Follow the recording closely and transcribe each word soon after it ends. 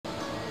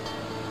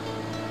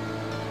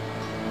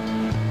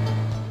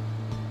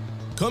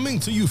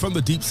Coming to you from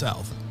the Deep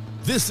South,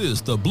 this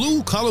is the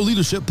Blue Collar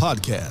Leadership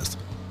Podcast.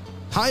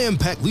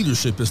 High-impact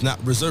leadership is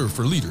not reserved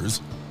for leaders,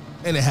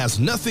 and it has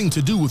nothing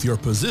to do with your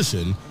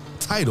position,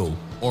 title,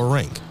 or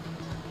rank.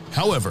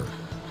 However,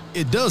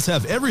 it does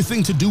have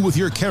everything to do with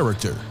your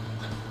character.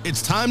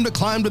 It's time to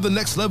climb to the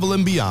next level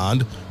and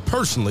beyond,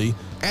 personally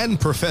and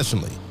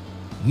professionally.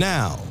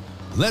 Now,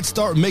 let's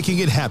start making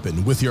it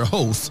happen with your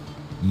host,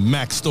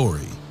 Mac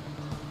Story.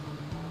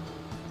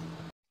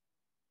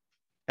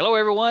 Hello,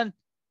 everyone.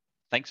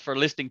 Thanks for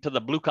listening to the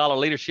Blue Collar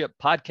Leadership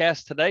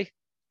Podcast today.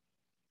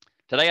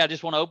 Today, I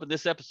just want to open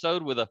this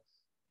episode with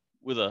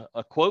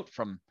a quote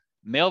from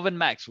Melvin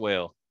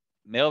Maxwell.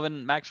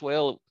 Melvin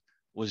Maxwell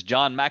was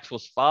John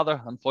Maxwell's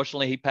father.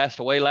 Unfortunately, he passed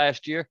away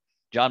last year.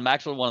 John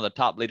Maxwell, one of the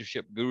top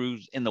leadership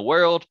gurus in the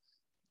world.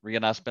 Rhea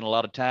and I spent a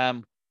lot of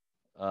time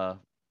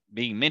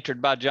being mentored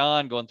by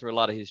John, going through a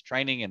lot of his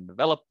training and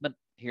development,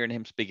 hearing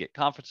him speak at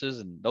conferences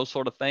and those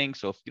sort of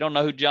things. So if you don't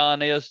know who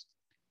John is,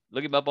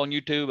 look him up on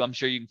YouTube. I'm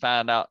sure you can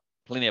find out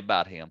plenty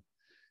about him.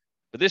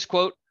 But this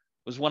quote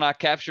was one I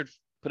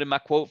put in my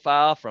quote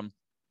file from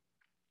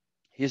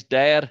his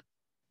dad,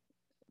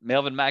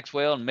 Melvin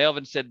Maxwell. And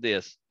Melvin said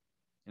this,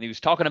 and he was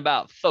talking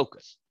about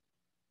focus.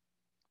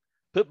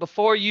 Put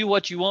before you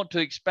what you want to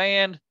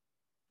expand.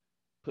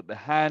 Put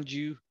behind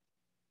you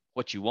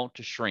what you want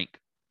to shrink.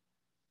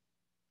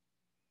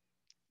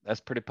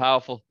 That's a pretty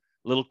powerful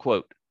little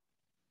quote.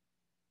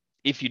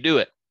 If you do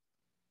it,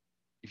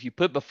 if you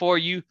put before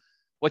you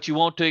what you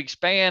want to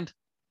expand,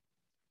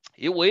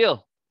 it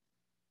will.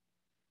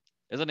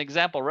 There's an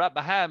example right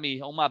behind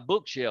me on my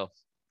bookshelf.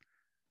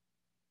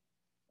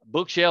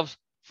 Bookshelves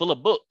full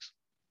of books.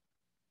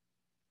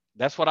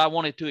 That's what I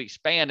wanted to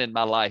expand in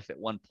my life at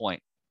one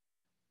point.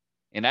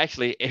 And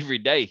actually, every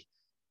day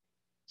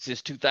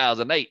since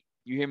 2008,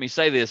 you hear me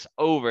say this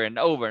over and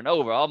over and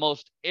over,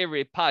 almost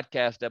every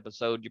podcast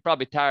episode. You're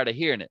probably tired of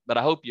hearing it, but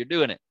I hope you're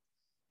doing it.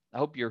 I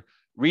hope you're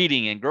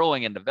reading and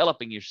growing and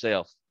developing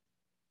yourself.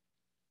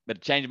 But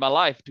it changed my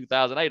life. In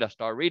 2008, I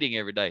started reading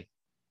every day.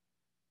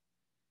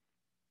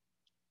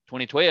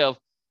 2012,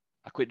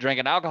 I quit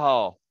drinking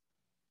alcohol.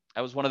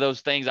 That was one of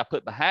those things I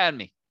put behind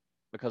me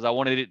because I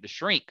wanted it to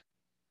shrink.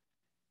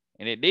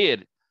 And it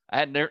did. I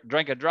hadn't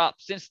drank a drop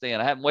since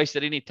then. I haven't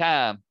wasted any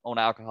time on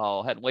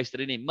alcohol. I hadn't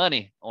wasted any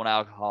money on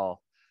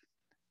alcohol.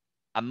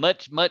 I'm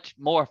much, much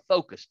more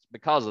focused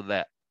because of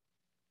that.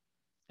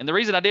 And the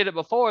reason I did it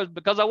before is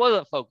because I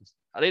wasn't focused.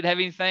 I didn't have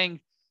anything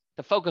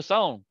to focus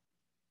on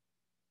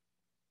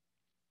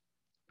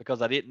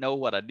because I didn't know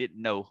what I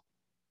didn't know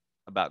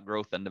about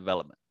growth and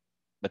development.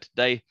 But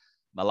today,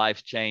 my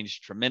life's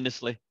changed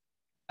tremendously.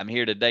 I'm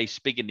here today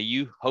speaking to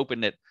you,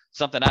 hoping that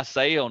something I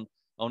say on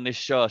this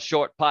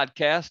short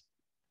podcast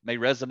may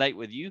resonate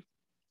with you.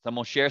 So I'm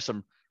going to share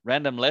some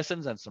random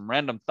lessons and some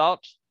random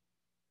thoughts.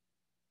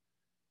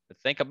 But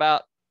think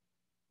about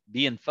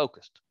being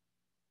focused.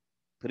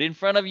 Put in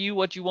front of you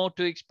what you want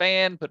to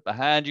expand. Put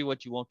behind you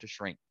what you want to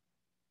shrink.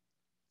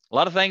 A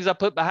lot of things I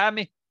put behind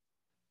me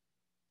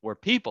were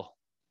people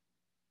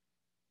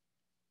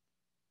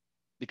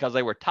because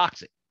they were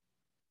toxic.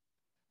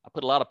 I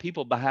put a lot of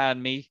people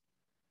behind me,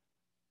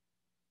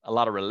 a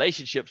lot of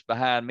relationships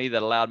behind me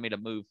that allowed me to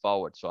move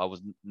forward. So I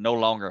was no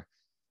longer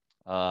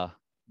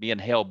being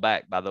held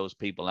back by those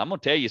people. And I'm going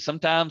to tell you,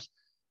 sometimes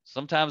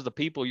the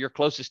people you're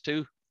closest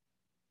to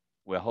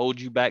will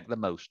hold you back the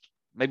most.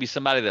 Maybe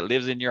somebody that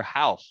lives in your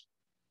house.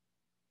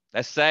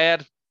 That's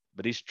sad,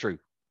 but it's true.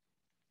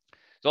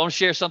 So I want to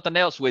share something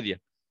else with you.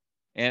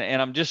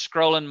 And I'm just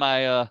scrolling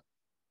my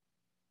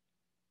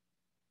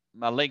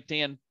my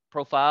LinkedIn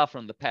profile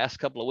from the past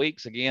couple of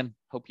weeks. Again,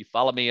 hope you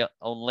follow me on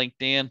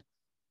LinkedIn.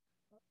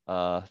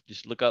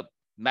 Just look up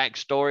Mac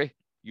Story.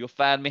 You'll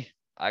find me.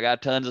 I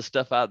got tons of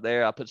stuff out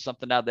there. I put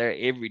something out there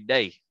every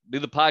day. Do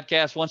the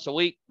podcast once a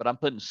week, but I'm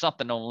putting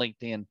something on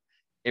LinkedIn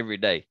every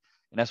day.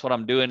 And that's what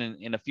I'm doing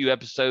in a few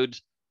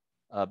episodes,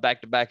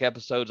 back-to-back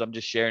episodes. I'm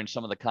just sharing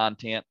some of the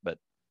content. But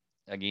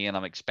again,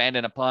 I'm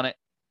expanding upon it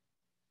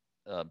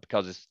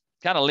because it's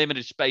kind of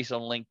limited space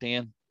on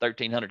LinkedIn,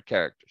 1,300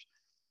 characters.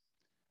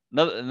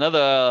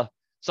 Another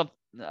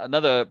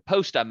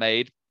post I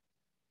made.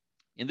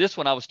 In this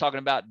one, I was talking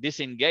about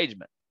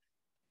disengagement.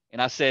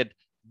 And I said,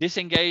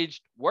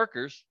 disengaged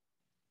workers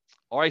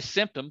are a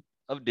symptom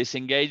of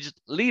disengaged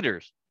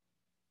leaders.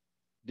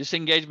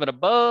 Disengagement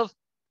above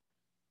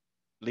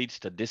leads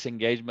to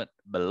disengagement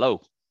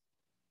below.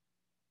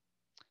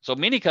 So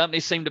many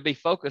companies seem to be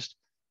focused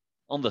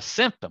on the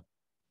symptom,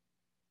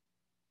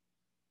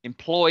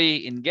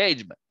 employee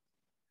engagement,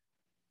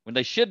 when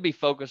they should be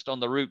focused on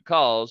the root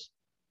cause,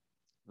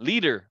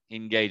 leader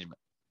engagement.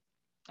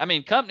 I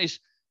mean, companies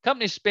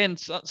spend,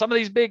 some of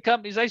these big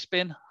companies, they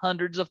spend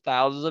hundreds of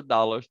thousands of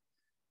dollars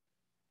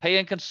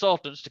paying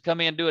consultants to come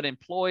in and do an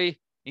employee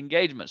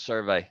engagement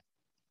survey.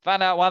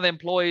 Find out why the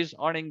employees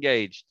aren't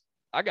engaged.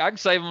 I can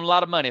save them a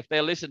lot of money if they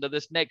listen to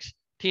this next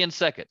 10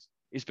 seconds.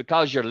 It's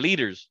because your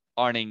leaders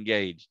aren't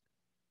engaged.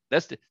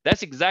 That's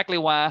exactly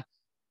why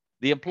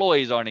the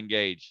employees aren't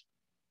engaged.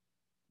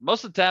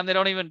 Most of the time, they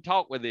don't even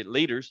talk with the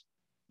leaders.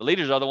 The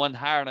leaders are the ones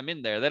hiring them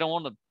in there. They don't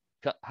want to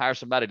hire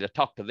somebody to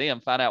talk to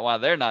them, find out why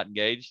they're not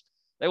engaged.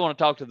 They want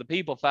to talk to the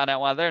people, find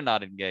out why they're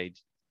not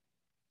engaged.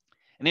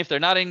 And if they're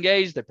not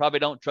engaged, they probably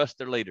don't trust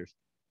their leaders.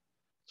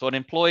 So an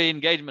employee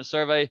engagement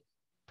survey,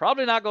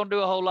 probably not going to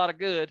do a whole lot of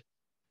good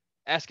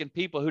asking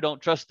people who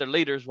don't trust their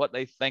leaders what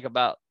they think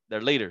about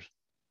their leaders,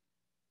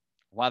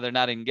 why they're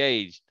not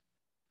engaged,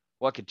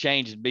 what could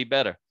change and be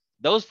better.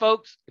 Those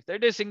folks, if they're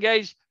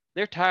disengaged,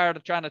 they're tired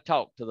of trying to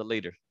talk to the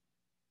leaders.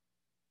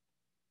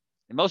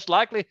 And most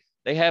likely,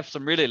 they have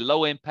some really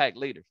low impact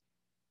leaders.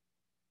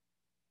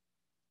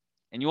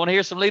 And you want to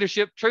hear some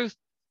leadership truth?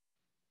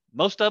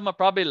 Most of them are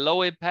probably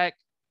low impact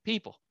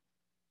people.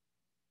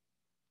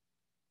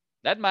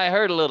 That might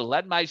hurt a little.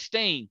 That might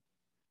sting.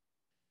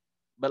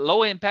 But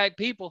low impact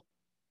people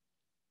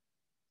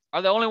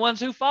are the only ones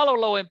who follow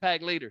low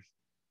impact leaders.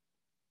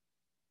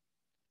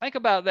 Think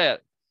about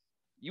that.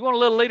 You want a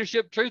little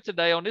leadership truth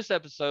today on this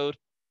episode?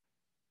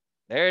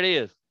 There it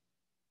is.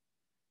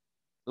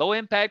 Low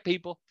impact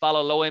people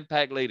follow low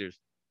impact leaders.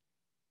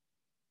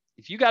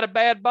 If you got a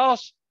bad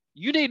boss,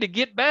 you need to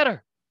get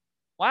better.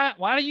 Why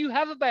do you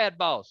have a bad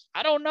boss?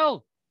 I don't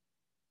know.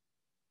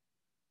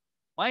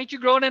 Why ain't you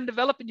growing and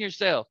developing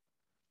yourself?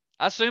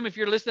 I assume if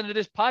you're listening to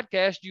this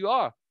podcast, you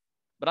are.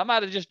 But I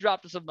might have just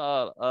dropped some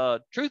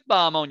truth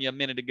bomb on you a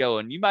minute ago,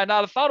 and you might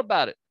not have thought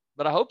about it.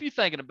 But I hope you're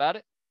thinking about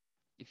it.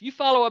 If you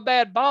follow a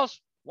bad boss,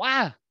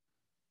 why?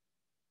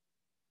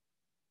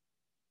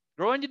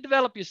 Grow and you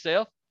develop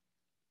yourself.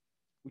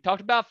 We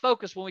talked about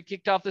focus when we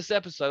kicked off this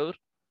episode.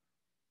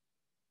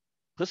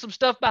 Put some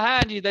stuff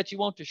behind you that you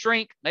want to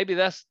shrink. Maybe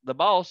that's the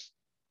boss.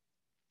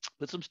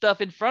 Put some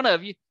stuff in front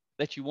of you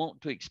that you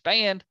want to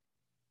expand.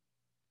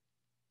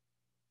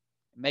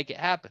 Make it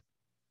happen.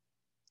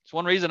 It's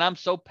one reason I'm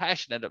so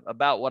passionate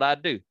about what I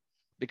do,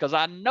 because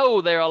I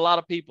know there are a lot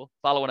of people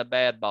following a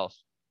bad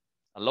boss,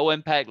 a low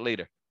impact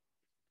leader.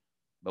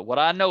 But what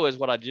I know is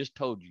what I just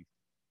told you.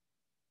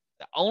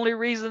 The only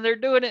reason they're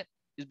doing it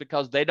is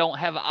because they don't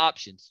have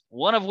options,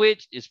 one of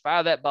which is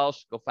fire that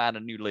boss, go find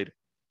a new leader.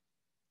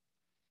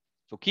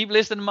 So keep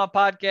listening to my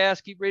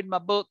podcast, keep reading my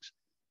books,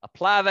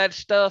 apply that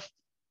stuff,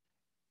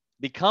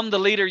 become the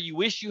leader you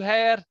wish you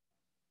had,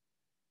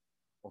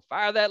 or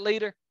fire that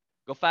leader,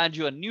 go find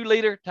you a new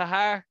leader to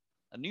hire,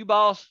 a new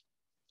boss,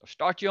 or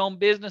start your own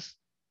business.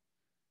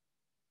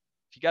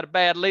 If you got a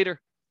bad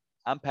leader,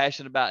 I'm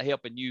passionate about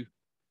helping you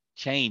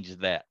change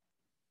that.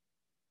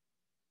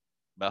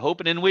 But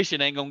hoping and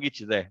wishing ain't going to get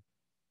you there.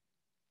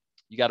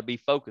 You got to be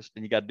focused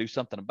and you got to do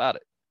something about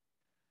it.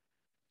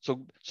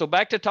 So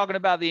back to talking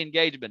about the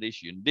engagement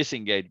issue and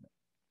disengagement.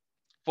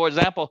 For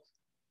example,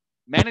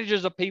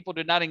 managers of people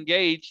do not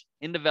engage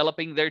in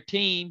developing their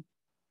team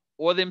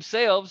or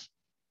themselves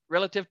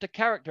relative to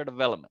character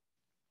development.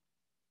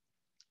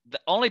 The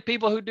only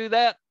people who do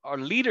that are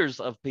leaders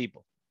of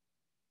people.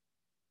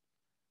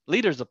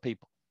 Leaders of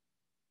people.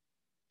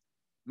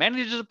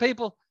 Managers of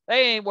people,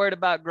 they ain't worried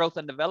about growth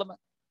and development.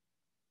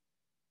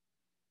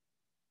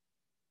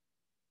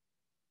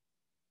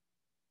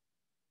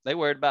 They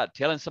worried about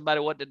telling somebody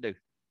what to do.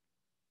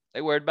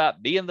 They worried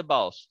about being the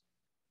boss.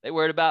 They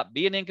worried about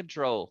being in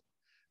control.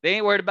 They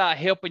ain't worried about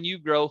helping you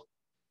grow,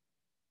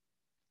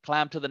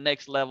 climb to the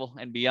next level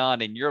and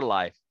beyond in your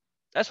life.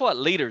 That's what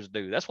leaders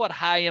do. That's what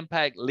high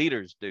impact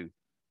leaders do,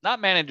 not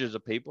managers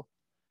of people.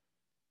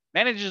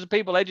 Managers of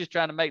people, they just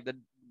trying to make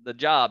the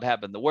job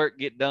happen, the work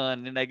get done,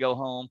 and then they go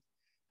home.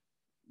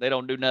 They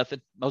don't do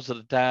nothing most of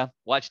the time.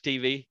 Watch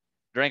TV,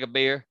 drink a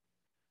beer,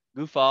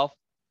 goof off,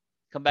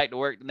 come back to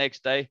work the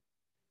next day.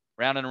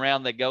 Round and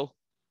around they go.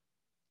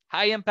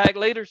 High impact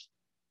leaders,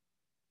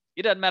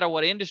 it doesn't matter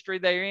what industry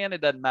they're in.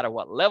 It doesn't matter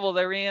what level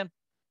they're in,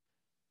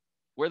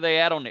 where they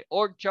at on the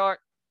org chart.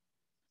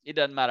 It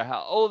doesn't matter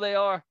how old they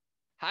are.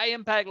 High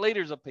impact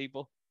leaders of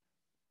people,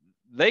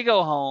 they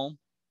go home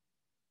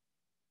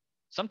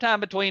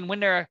sometime between when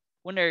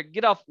they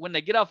get off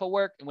of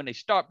work and when they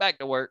start back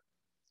to work.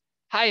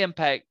 High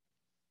impact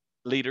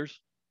leaders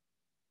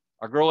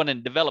are growing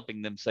and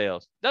developing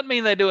themselves. Doesn't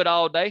mean they do it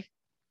all day,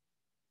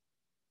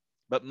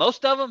 but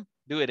most of them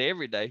do it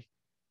every day.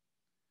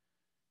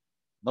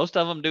 Most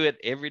of them do it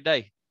every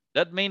day.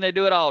 Doesn't mean they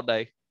do it all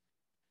day,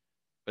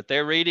 but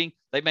they're reading.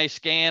 They may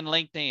scan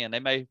LinkedIn. They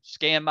may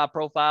scan my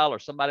profile or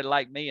somebody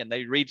like me, and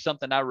they read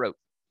something I wrote.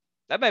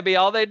 That may be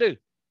all they do.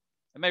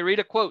 They may read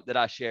a quote that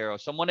I share or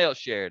someone else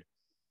shared,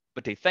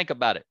 but they think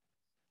about it.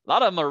 A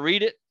lot of them will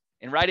read it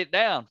and write it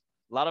down.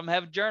 A lot of them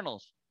have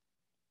journals.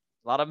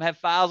 A lot of them have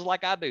files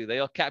like I do.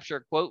 They'll capture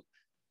a quote,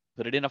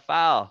 put it in a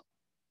file.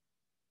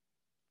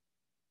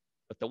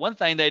 But the one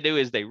thing they do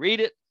is they read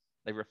it,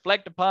 they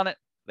reflect upon it,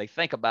 they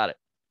think about it.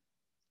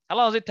 How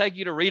long does it take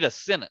you to read a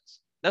sentence?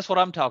 That's what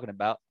I'm talking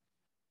about.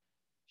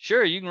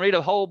 Sure, you can read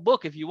a whole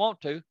book if you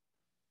want to.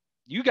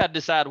 You got to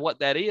decide what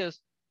that is.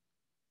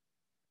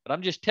 But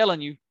I'm just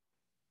telling you,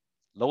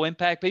 low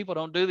impact people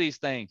don't do these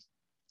things.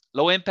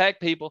 Low impact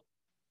people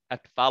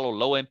have to follow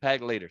low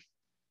impact leaders.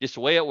 Just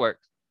the way it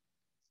works.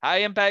 High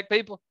impact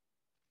people,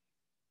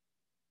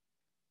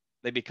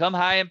 they become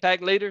high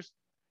impact leaders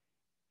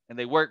and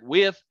they work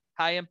with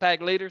high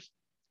impact leaders.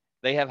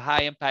 They have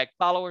high impact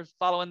followers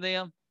following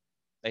them.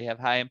 They have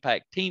high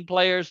impact team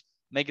players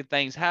making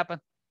things happen.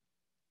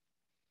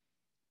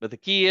 But the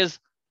key is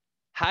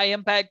high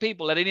impact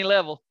people at any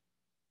level.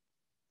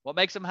 What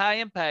makes them high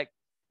impact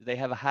is they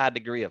have a high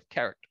degree of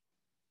character.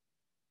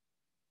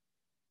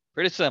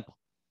 Pretty simple.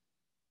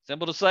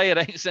 Simple to say, it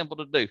ain't simple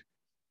to do.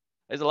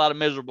 There's a lot of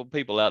miserable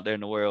people out there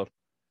in the world.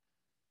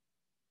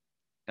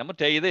 I'm going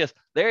to tell you this.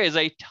 There is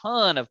a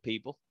ton of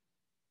people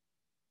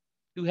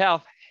who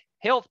have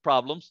health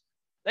problems.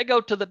 They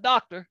go to the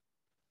doctor.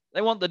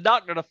 They want the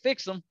doctor to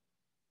fix them.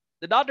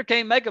 The doctor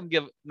can't make them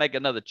make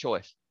another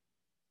choice.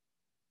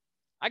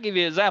 I'll give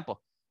you an example.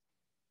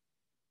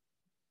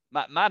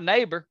 My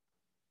neighbor,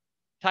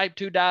 type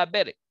 2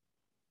 diabetic.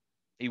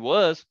 He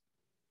was.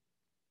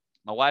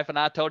 My wife and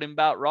I told him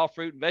about raw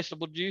fruit and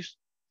vegetable juice.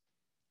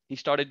 He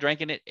started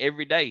drinking it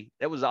every day.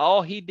 That was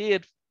all he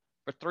did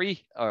for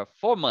 3 or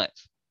 4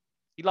 months.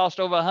 He lost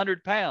over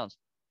 100 pounds.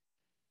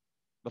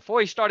 Before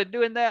he started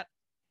doing that,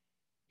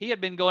 he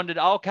had been going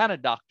to all kinds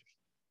of doctors.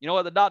 You know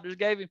what the doctors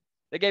gave him?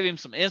 They gave him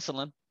some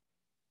insulin,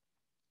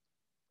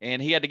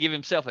 and he had to give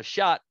himself a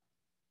shot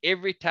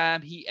every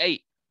time he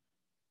ate.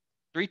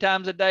 3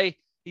 times a day,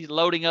 he's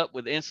loading up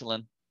with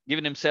insulin,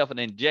 giving himself an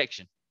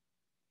injection.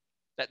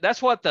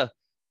 That's what the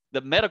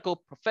medical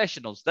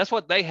professionals, that's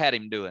what they had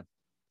him doing.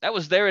 That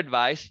was their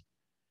advice.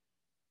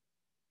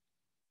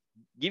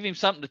 Give him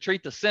something to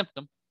treat the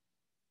symptom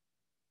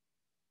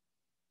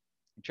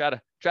and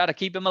try to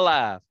keep him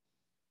alive.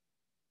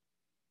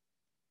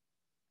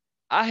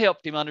 I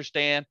helped him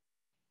understand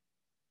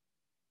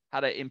how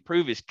to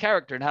improve his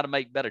character and how to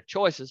make better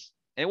choices.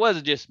 And it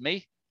wasn't just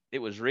me. It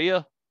was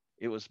Rhea.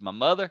 It was my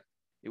mother.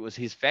 It was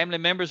his family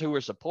members who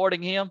were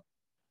supporting him.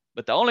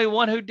 But the only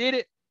one who did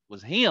it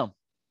was him.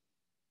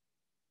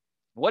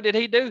 What did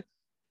he do?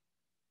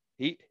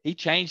 He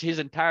changed his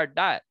entire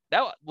diet.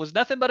 That was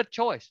nothing but a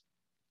choice.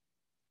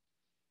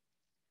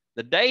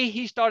 The day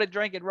he started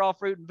drinking raw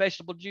fruit and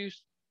vegetable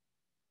juice,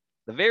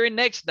 the very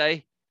next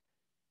day,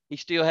 he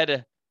still had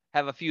to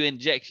have a few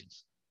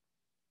injections.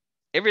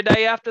 Every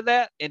day after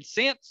that, and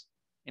since,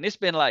 and it's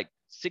been like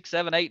 6,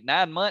 7, 8,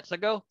 9 months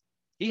ago,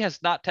 he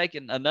has not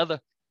taken another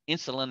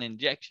insulin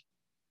injection.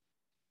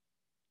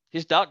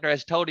 His doctor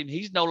has told him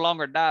he's no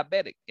longer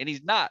diabetic, and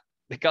he's not,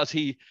 because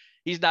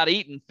he's not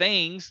eating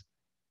things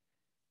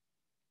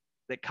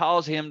that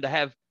cause him to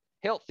have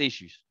health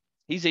issues.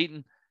 He's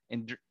eating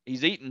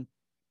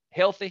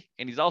healthy,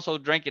 and he's also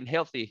drinking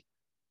healthy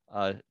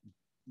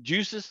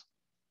juices,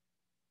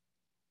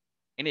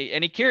 and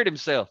he cured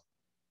himself.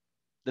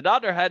 The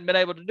doctor hadn't been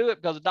able to do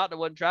it because the doctor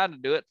wasn't trying to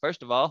do it.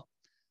 First of all,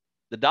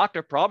 the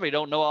doctor probably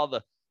don't know all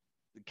the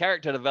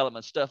character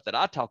development stuff that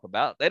I talk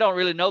about. They don't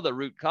really know the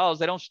root cause.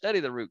 They don't study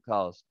the root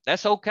cause.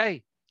 That's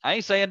okay. I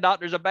ain't saying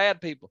doctors are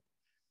bad people.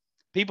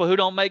 People who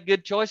don't make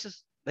good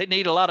choices, they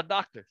need a lot of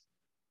doctors.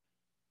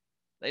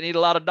 They need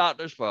a lot of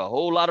doctors for a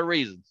whole lot of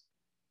reasons.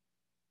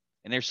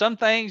 And there's some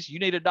things you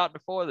need a doctor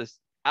for that's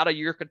out of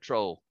your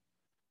control.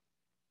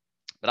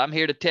 But I'm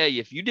here to tell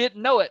you, if you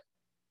didn't know it,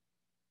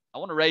 I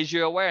want to raise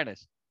your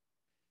awareness.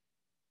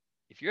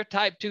 If you're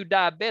type 2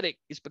 diabetic,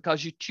 it's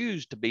because you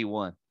choose to be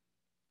one.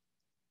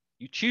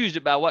 You choose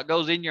it by what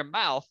goes in your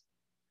mouth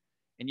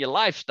and your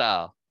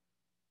lifestyle.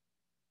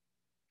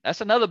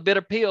 That's another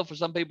bitter pill for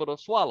some people to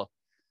swallow.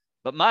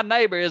 But my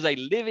neighbor is a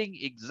living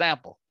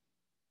example.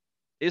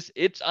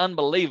 It's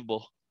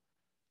unbelievable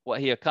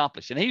what he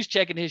accomplished. And he's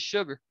checking his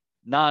sugar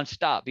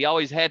nonstop. He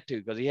always had to,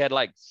 because he had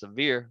like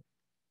severe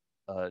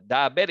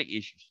diabetic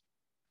issues.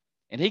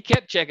 And he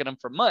kept checking them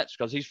for months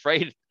because he's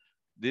afraid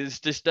this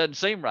just doesn't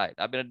seem right.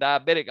 I've been a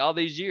diabetic all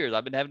these years.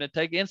 I've been having to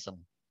take insulin.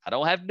 I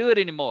don't have to do it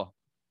anymore.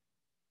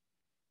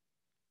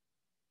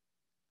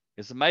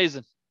 It's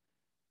amazing.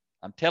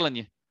 I'm telling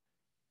you,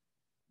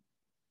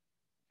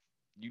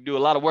 you do a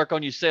lot of work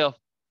on yourself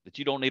that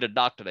you don't need a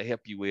doctor to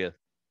help you with.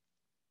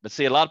 But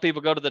see, a lot of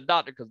people go to the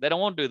doctor because they don't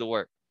want to do the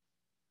work.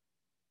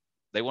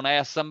 They want to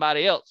ask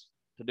somebody else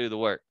to do the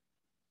work.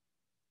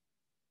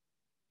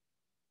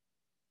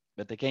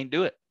 But they can't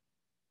do it.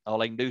 All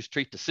they can do is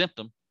treat the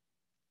symptom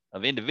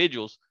of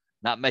individuals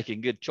not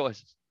making good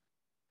choices.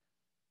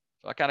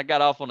 So I kind of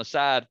got off on a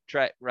side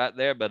track right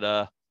there, but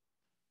I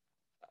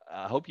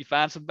hope you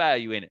find some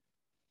value in it.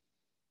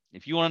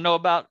 If you want to know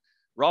about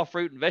raw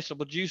fruit and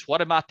vegetable juice,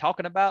 what am I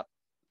talking about?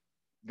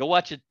 Go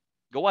watch a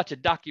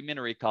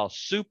documentary called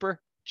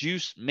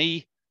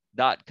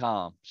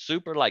superjuiceme.com.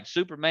 Super like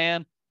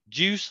Superman,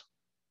 juice,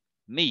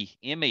 me,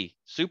 M-E,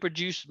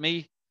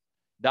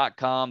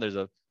 superjuiceme.com. There's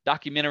a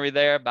documentary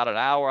there, about an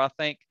hour, I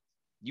think.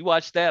 You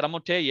watch that, I'm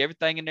going to tell you,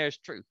 everything in there is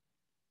true.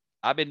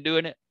 I've been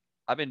doing it.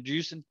 I've been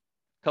juicing a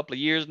couple of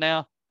years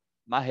now.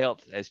 My health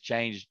has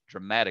changed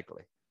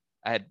dramatically.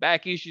 I had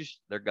back issues,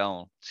 they're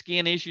gone.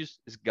 Skin issues,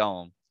 it's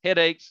gone.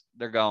 Headaches,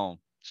 they're gone.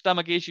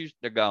 Stomach issues,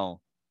 they're gone.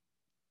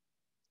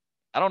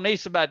 I don't need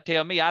somebody to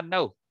tell me. I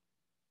know.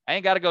 I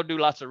ain't got to go do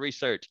lots of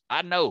research.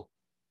 I know.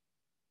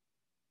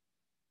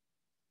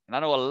 And I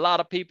know a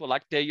lot of people. I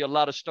can tell you a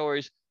lot of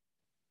stories.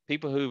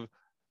 People who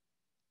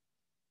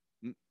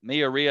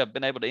me or Rhea have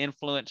been able to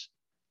influence,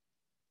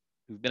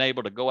 who've been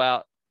able to go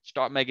out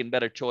start making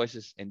better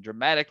choices, and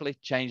dramatically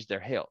change their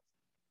health.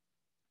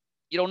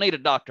 You don't need a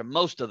doctor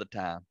most of the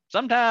time.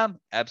 Sometimes,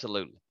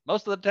 absolutely.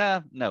 Most of the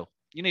time, no.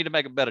 You need to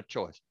make a better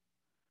choice.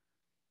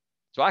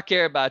 So I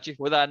care about you,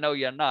 whether I know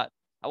you or not.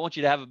 I want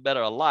you to have a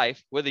better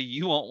life, whether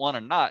you want one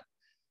or not.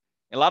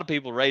 And a lot of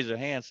people raise their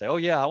hand and say, oh,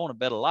 yeah, I want a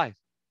better life.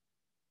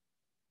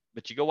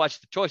 But you go watch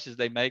the choices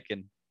they make,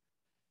 and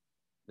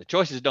the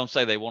choices don't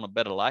say they want a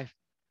better life.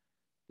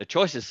 The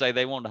choices say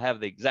they want to have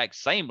the exact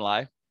same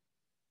life,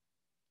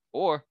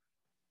 or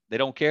they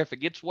don't care if it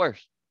gets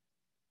worse.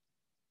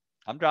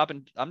 I'm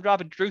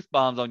dropping truth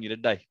bombs on you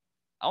today.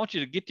 I want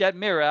you to get that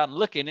mirror out and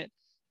look in it.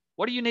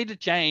 What do you need to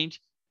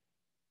change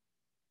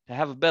to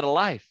have a better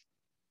life?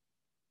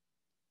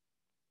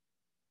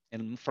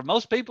 And for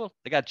most people,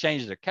 they got to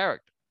change their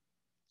character,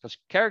 because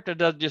character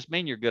doesn't just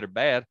mean you're good or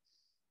bad.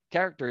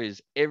 Character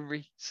is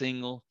every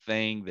single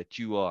thing that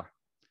you are.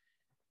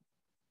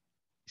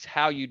 It's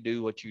how you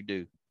do what you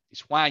do.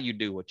 It's why you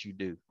do what you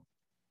do.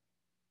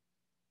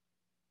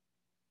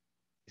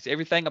 It's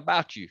everything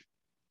about you.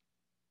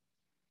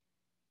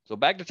 So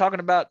back to talking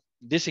about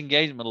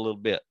disengagement a little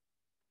bit.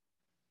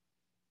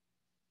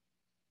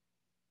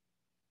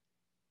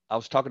 I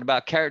was talking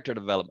about character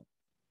development.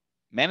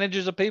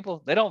 Managers of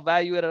people, they don't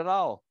value it at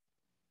all.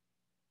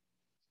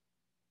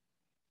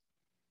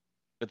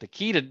 But the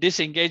key to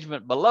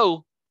disengagement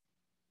below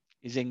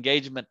is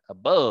engagement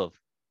above.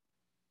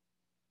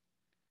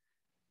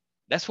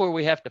 That's where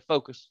we have to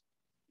focus.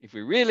 If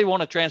we really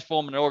want to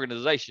transform an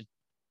organization,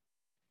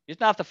 it's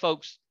not the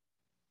folks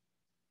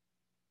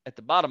at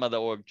the bottom of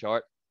the org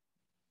chart.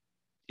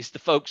 It's the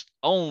folks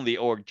on the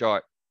org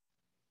chart,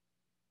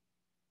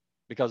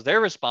 because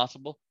they're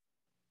responsible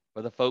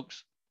for the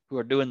folks who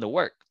are doing the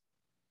work.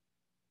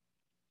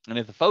 And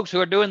if the folks who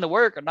are doing the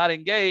work are not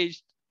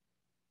engaged,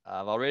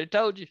 I've already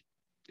told you,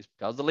 it's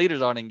because the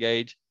leaders aren't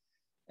engaged.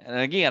 And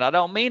again, I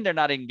don't mean they're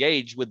not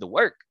engaged with the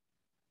work.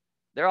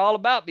 They're all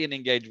about being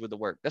engaged with the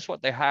work. That's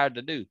what they're hired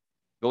to do.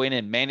 Go in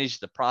and manage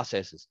the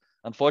processes.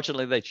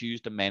 Unfortunately, they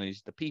choose to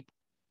manage the people.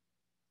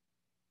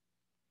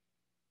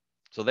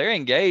 So they're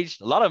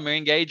engaged. A lot of them are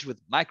engaged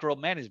with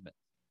micromanagement.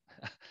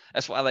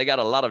 That's why they got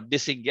a lot of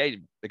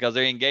disengagement, because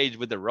they're engaged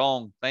with the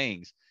wrong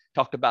things.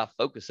 Talked about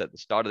focus at the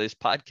start of this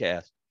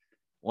podcast.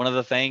 One of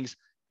the things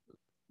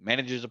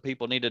managers of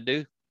people need to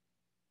do,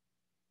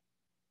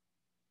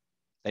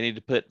 they need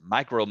to put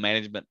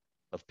micromanagement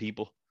of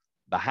people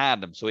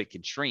behind them so it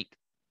can shrink.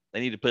 They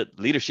need to put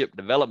leadership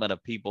development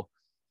of people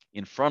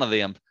in front of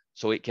them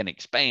so it can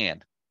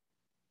expand.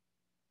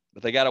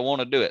 But they got to want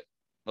to do it.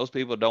 Most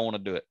people don't want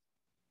to do it.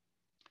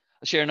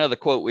 I'll share another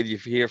quote with you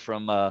here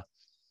from the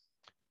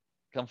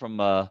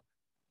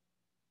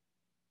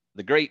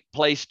Great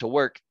Place to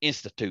Work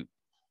Institute.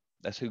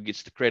 That's who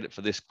gets the credit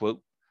for this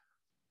quote.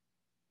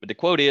 But the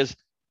quote is,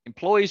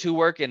 employees who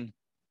work in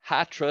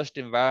high trust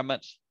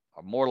environments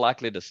are more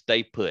likely to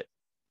stay put.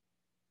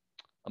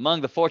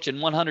 Among the Fortune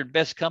 100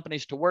 best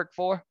companies to work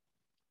for,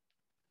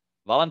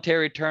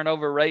 voluntary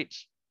turnover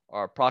rates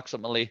are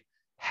approximately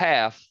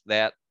half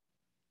that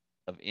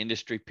of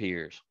industry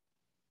peers.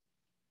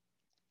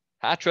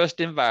 High trust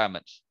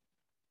environments,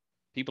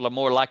 people are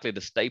more likely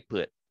to stay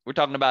put. We're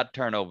talking about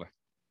turnover.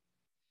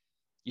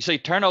 You see,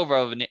 turnover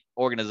of an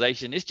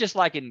organization, it's just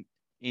like in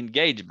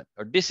engagement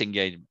or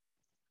disengagement.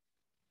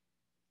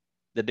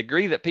 The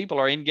degree that people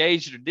are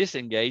engaged or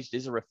disengaged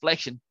is a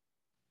reflection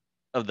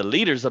of the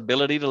leader's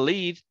ability to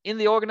lead in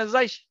the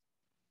organization.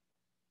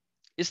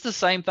 It's the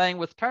same thing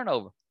with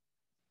turnover.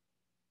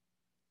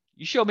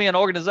 You show me an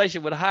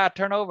organization with high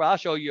turnover, I'll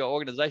show you an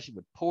organization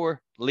with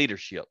poor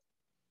leadership.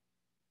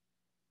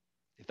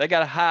 If they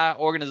got a high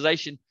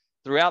organization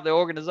throughout the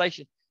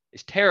organization,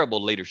 it's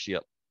terrible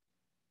leadership,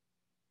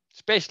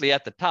 especially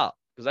at the top,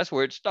 because that's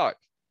where it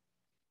starts.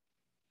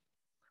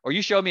 Or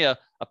you show me a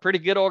pretty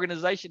good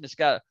organization that's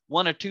got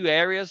one or two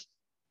areas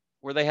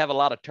where they have a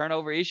lot of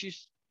turnover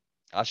issues,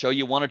 I'll show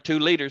you one or two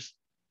leaders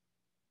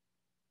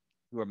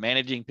who are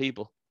managing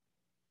people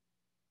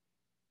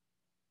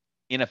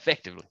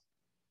ineffectively.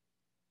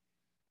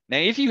 Now,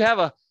 if you have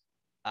a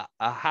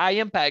high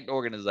impact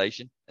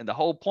organization, and the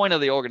whole point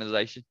of the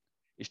organization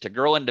is to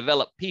grow and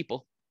develop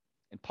people,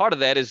 and part of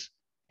that is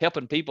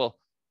helping people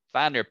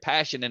find their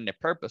passion and their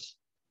purpose,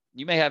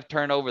 you may have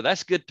turnover.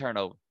 That's good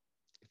turnover.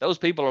 If those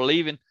people are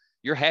leaving,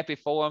 you're happy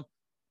for them.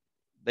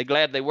 They're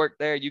glad they work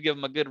there. You give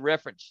them a good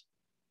reference.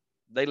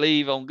 They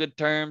leave on good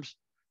terms.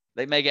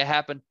 They make it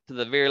happen to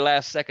the very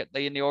last second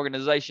they in the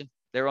organization.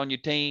 They're on your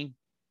team.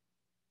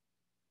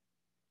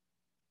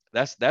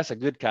 That's a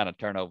good kind of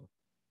turnover.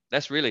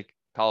 That's really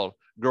called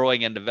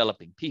growing and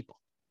developing people.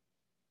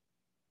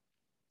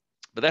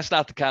 But that's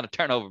not the kind of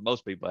turnover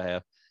most people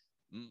have.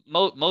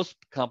 Most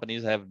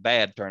companies have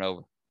bad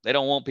turnover. They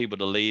don't want people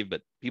to leave,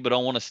 but people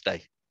don't want to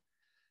stay.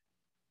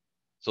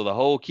 So the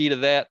whole key to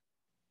that,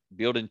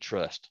 building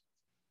trust.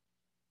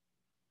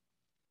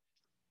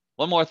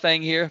 One more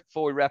thing here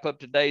before we wrap up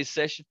today's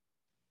session.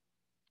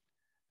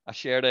 I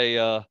shared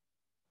a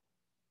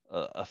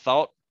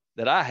thought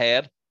that I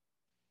had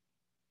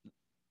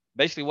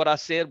Basically, what I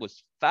said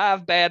was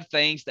 5 bad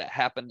things that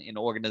happen in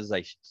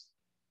organizations: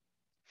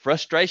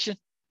 frustration,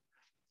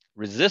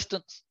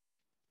 resistance,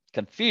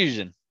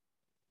 confusion,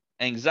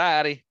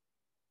 anxiety,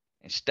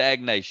 and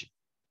stagnation.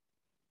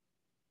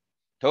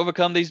 To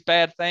overcome these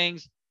bad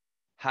things,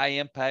 high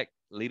impact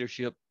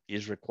leadership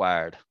is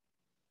required.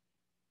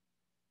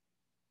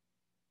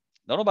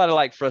 Nobody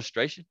likes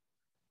frustration.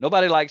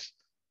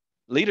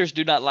 Leaders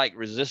do not like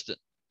resistant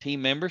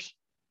team members.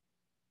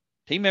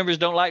 Team members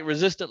don't like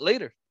resistant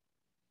leaders.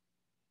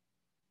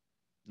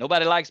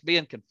 Nobody likes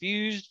being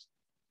confused,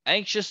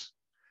 anxious.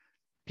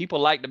 People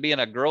like to be in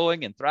a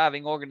growing and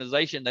thriving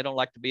organization. They don't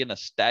like to be in a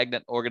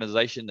stagnant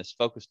organization that's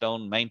focused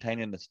on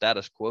maintaining the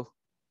status quo.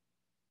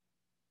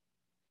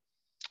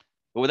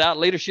 But without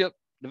leadership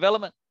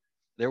development,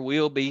 there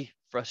will be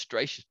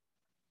frustration,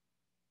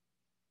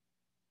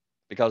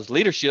 because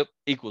leadership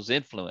equals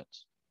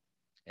influence,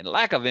 and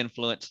lack of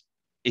influence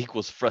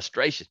equals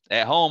frustration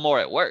at home or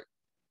at work.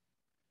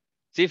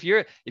 See, if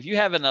you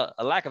having a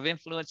lack of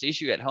influence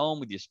issue at home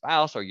with your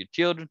spouse or your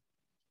children,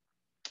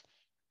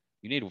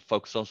 you need to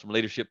focus on some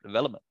leadership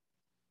development.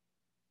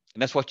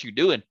 And that's what you're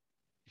doing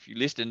if you're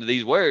listening to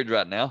these words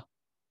right now.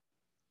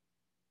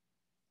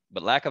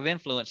 But lack of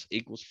influence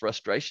equals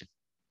frustration.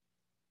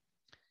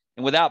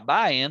 And without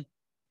buy-in,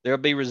 there'll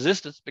be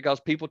resistance, because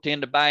people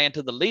tend to buy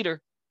into the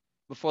leader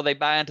before they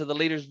buy into the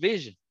leader's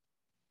vision.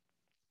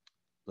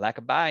 Lack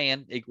of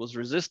buy-in equals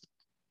resistance.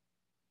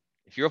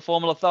 If you're a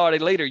formal authority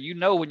leader, you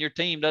know when your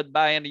team doesn't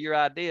buy into your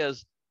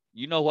ideas,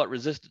 you know what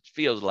resistance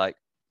feels like.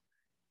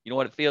 You know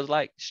what it feels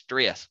like?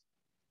 Stress.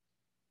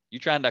 You're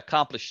trying to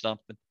accomplish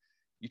something.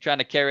 You're trying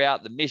to carry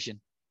out the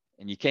mission,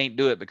 and you can't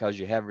do it because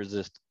you have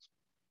resistance.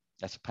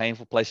 That's a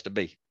painful place to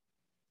be.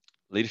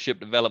 Leadership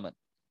development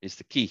is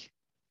the key.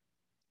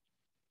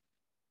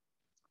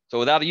 So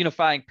without a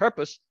unifying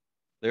purpose,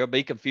 there'll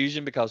be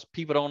confusion, because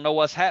people don't know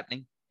what's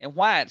happening and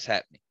why it's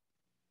happening.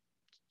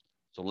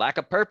 So lack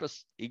of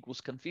purpose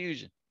equals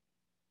confusion.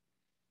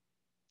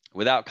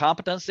 Without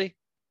competency,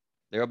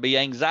 there'll be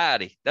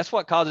anxiety. That's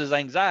what causes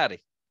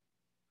anxiety.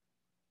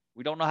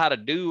 We don't know how to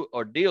do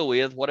or deal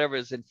with whatever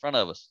is in front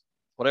of us,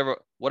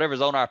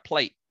 whatever's on our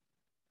plate.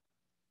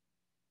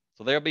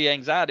 So there'll be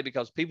anxiety,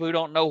 because people who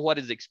don't know what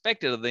is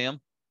expected of them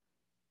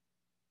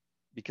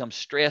become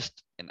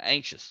stressed and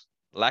anxious.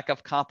 Lack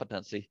of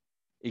competency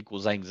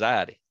equals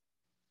anxiety.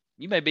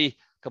 You may be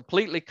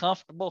completely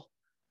comfortable,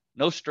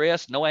 no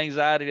stress, no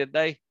anxiety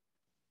today.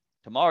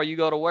 Tomorrow you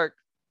go to work,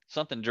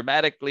 something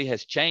dramatically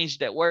has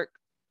changed at work.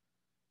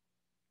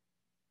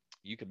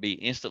 You could be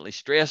instantly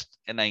stressed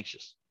and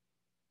anxious.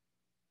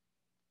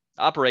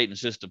 Operating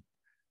system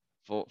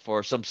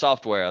for some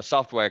software, a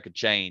software could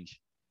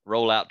change,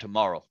 roll out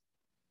tomorrow.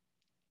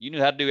 You knew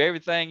how to do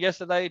everything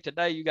yesterday.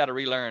 Today you got to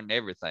relearn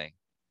everything.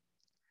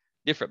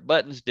 Different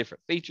buttons,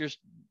 different features,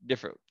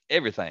 different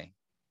everything.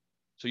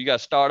 So you got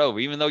to start over,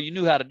 even though you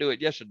knew how to do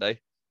it yesterday,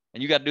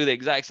 and you got to do the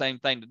exact same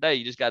thing today.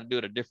 You just got to do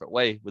it a different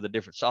way with a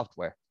different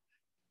software.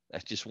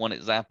 That's just one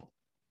example.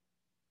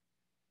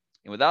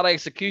 And without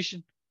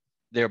execution,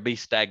 there'll be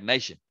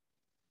stagnation,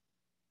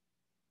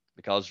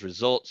 because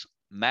results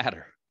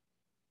matter.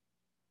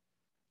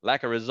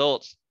 Lack of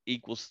results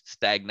equals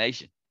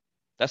stagnation.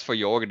 That's for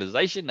your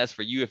organization. That's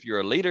for you if you're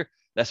a leader.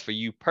 That's for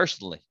you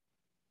personally.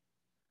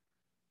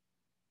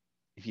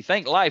 If you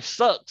think life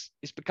sucks,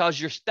 it's because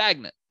you're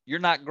stagnant. You're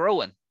not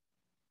growing.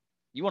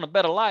 You want a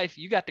better life,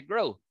 you got to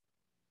grow.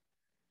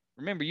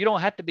 Remember, you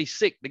don't have to be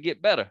sick to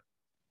get better,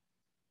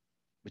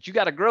 but you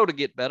got to grow to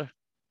get better.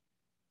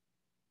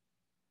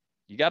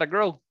 You got to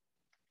grow.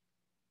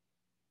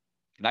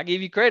 And I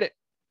give you credit.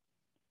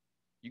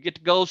 You get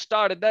the gold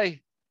star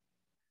today.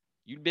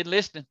 You've been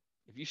listening.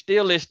 If you're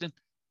still listening,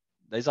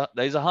 there's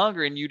a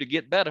hunger in you to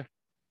get better.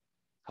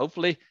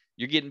 Hopefully,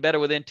 you're getting better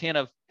with the intent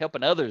of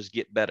helping others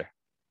get better.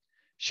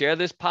 Share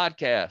this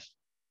podcast.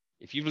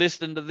 If you've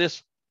listened to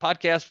this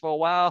podcast for a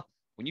while,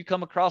 when you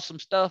come across some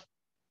stuff,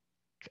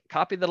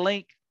 copy the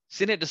link,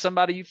 send it to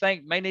somebody you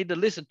think may need to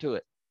listen to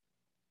it.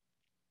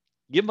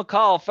 Give them a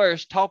call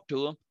first, talk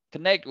to them,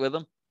 connect with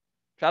them,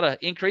 try to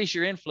increase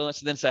your influence,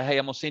 and then say, hey,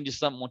 I'm going to send you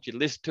something. I want you to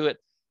listen to it.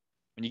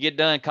 When you get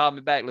done, call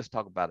me back. Let's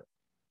talk about it.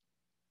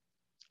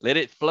 Let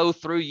it flow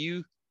through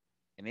you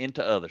and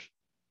into others.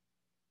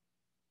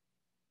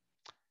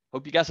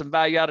 Hope you got some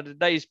value out of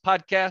today's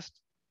podcast.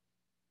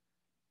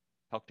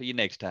 Talk to you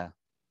next time.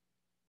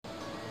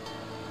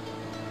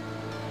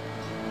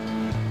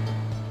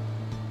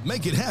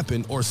 Make it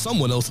happen, or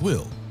someone else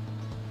will.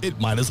 It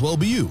might as well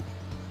be you.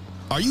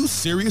 Are you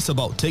serious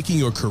about taking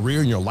your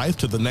career and your life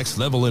to the next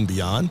level and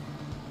beyond?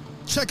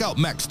 Check out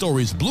Mac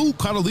Story's Blue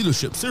Collar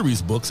Leadership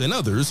series books and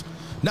others,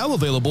 now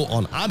available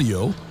on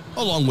audio,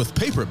 along with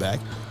paperback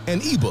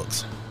and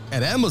ebooks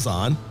at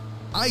Amazon,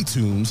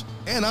 iTunes,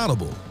 and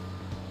Audible.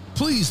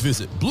 Please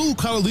visit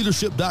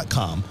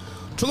bluecollarleadership.com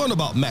to learn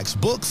about Mac's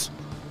books,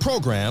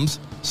 programs,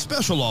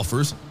 special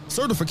offers,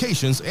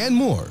 certifications, and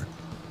more.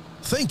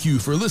 Thank you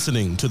for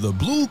listening to the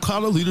Blue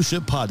Collar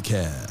Leadership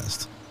Podcast.